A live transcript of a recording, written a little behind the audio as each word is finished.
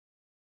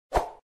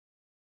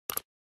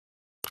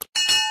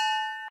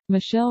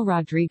Michelle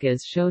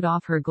Rodriguez showed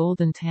off her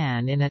golden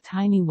tan in a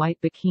tiny white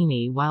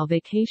bikini while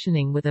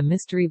vacationing with a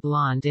mystery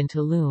blonde in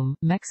Tulum,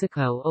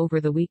 Mexico over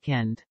the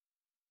weekend.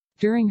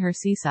 During her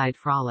seaside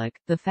frolic,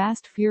 the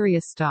Fast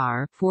Furious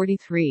star,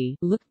 43,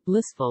 looked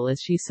blissful as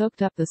she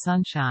soaked up the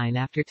sunshine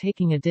after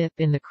taking a dip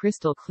in the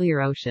crystal-clear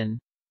ocean.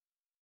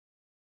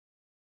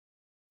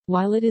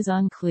 While it is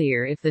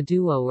unclear if the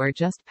duo are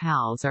just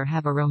pals or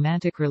have a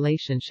romantic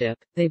relationship,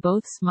 they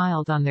both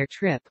smiled on their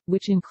trip,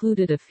 which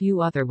included a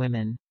few other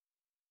women.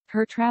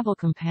 Her travel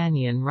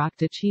companion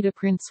rocked a cheetah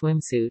print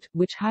swimsuit,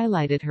 which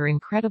highlighted her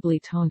incredibly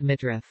toned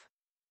midriff.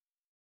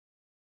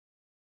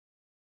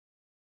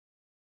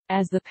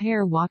 As the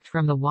pair walked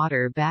from the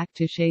water back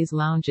to chaise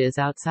lounges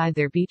outside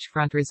their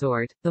beachfront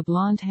resort, the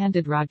blonde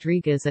handed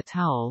Rodriguez a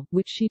towel,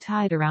 which she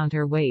tied around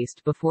her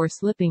waist before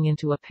slipping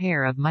into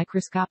a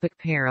microscopic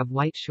pair of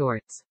white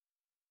shorts.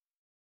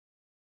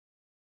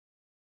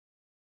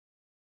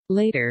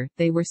 Later,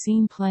 they were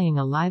seen playing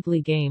a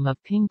lively game of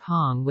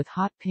ping-pong with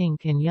hot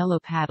pink and yellow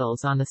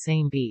paddles on the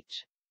same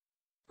beach.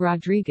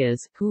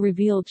 Rodriguez, who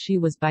revealed she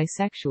was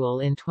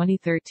bisexual in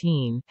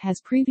 2013,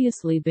 has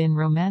previously been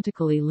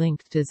romantically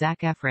linked to Zac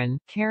Efron,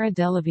 Cara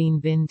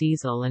Delevingne, Vin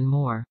Diesel and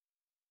more.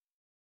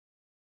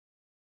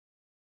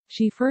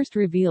 She first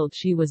revealed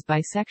she was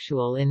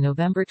bisexual in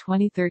November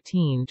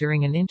 2013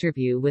 during an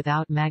interview with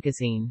Out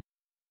magazine.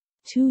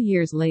 2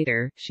 years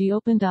later, she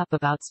opened up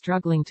about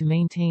struggling to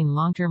maintain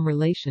long-term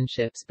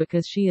relationships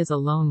because she is a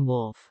lone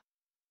wolf.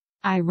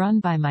 "I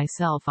run by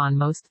myself on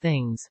most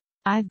things.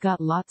 I've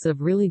got lots of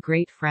really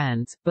great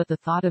friends, but the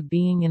thought of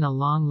being in a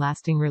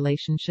long-lasting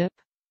relationship?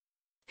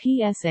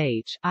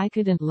 PSH, I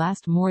couldn't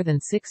last more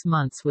than 6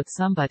 months with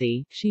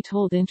somebody," she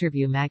told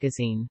Interview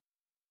magazine.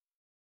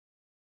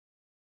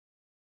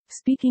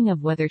 Speaking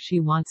of whether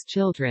she wants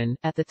children,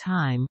 at the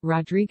time,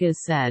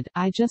 Rodriguez said,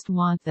 "I just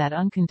want that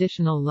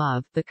unconditional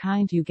love, the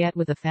kind you get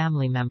with a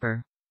family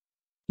member.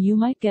 You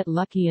might get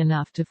lucky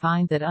enough to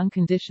find that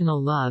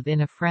unconditional love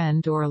in a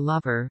friend or a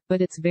lover,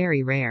 but it's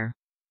very rare.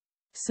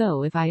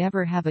 So if I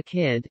ever have a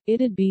kid,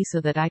 it'd be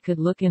so that I could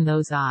look in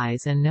those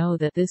eyes and know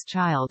that this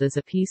child is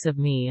a piece of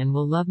me and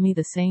will love me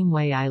the same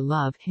way I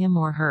love him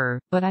or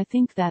her, but I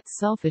think that's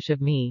selfish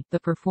of me," the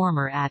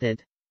performer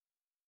added.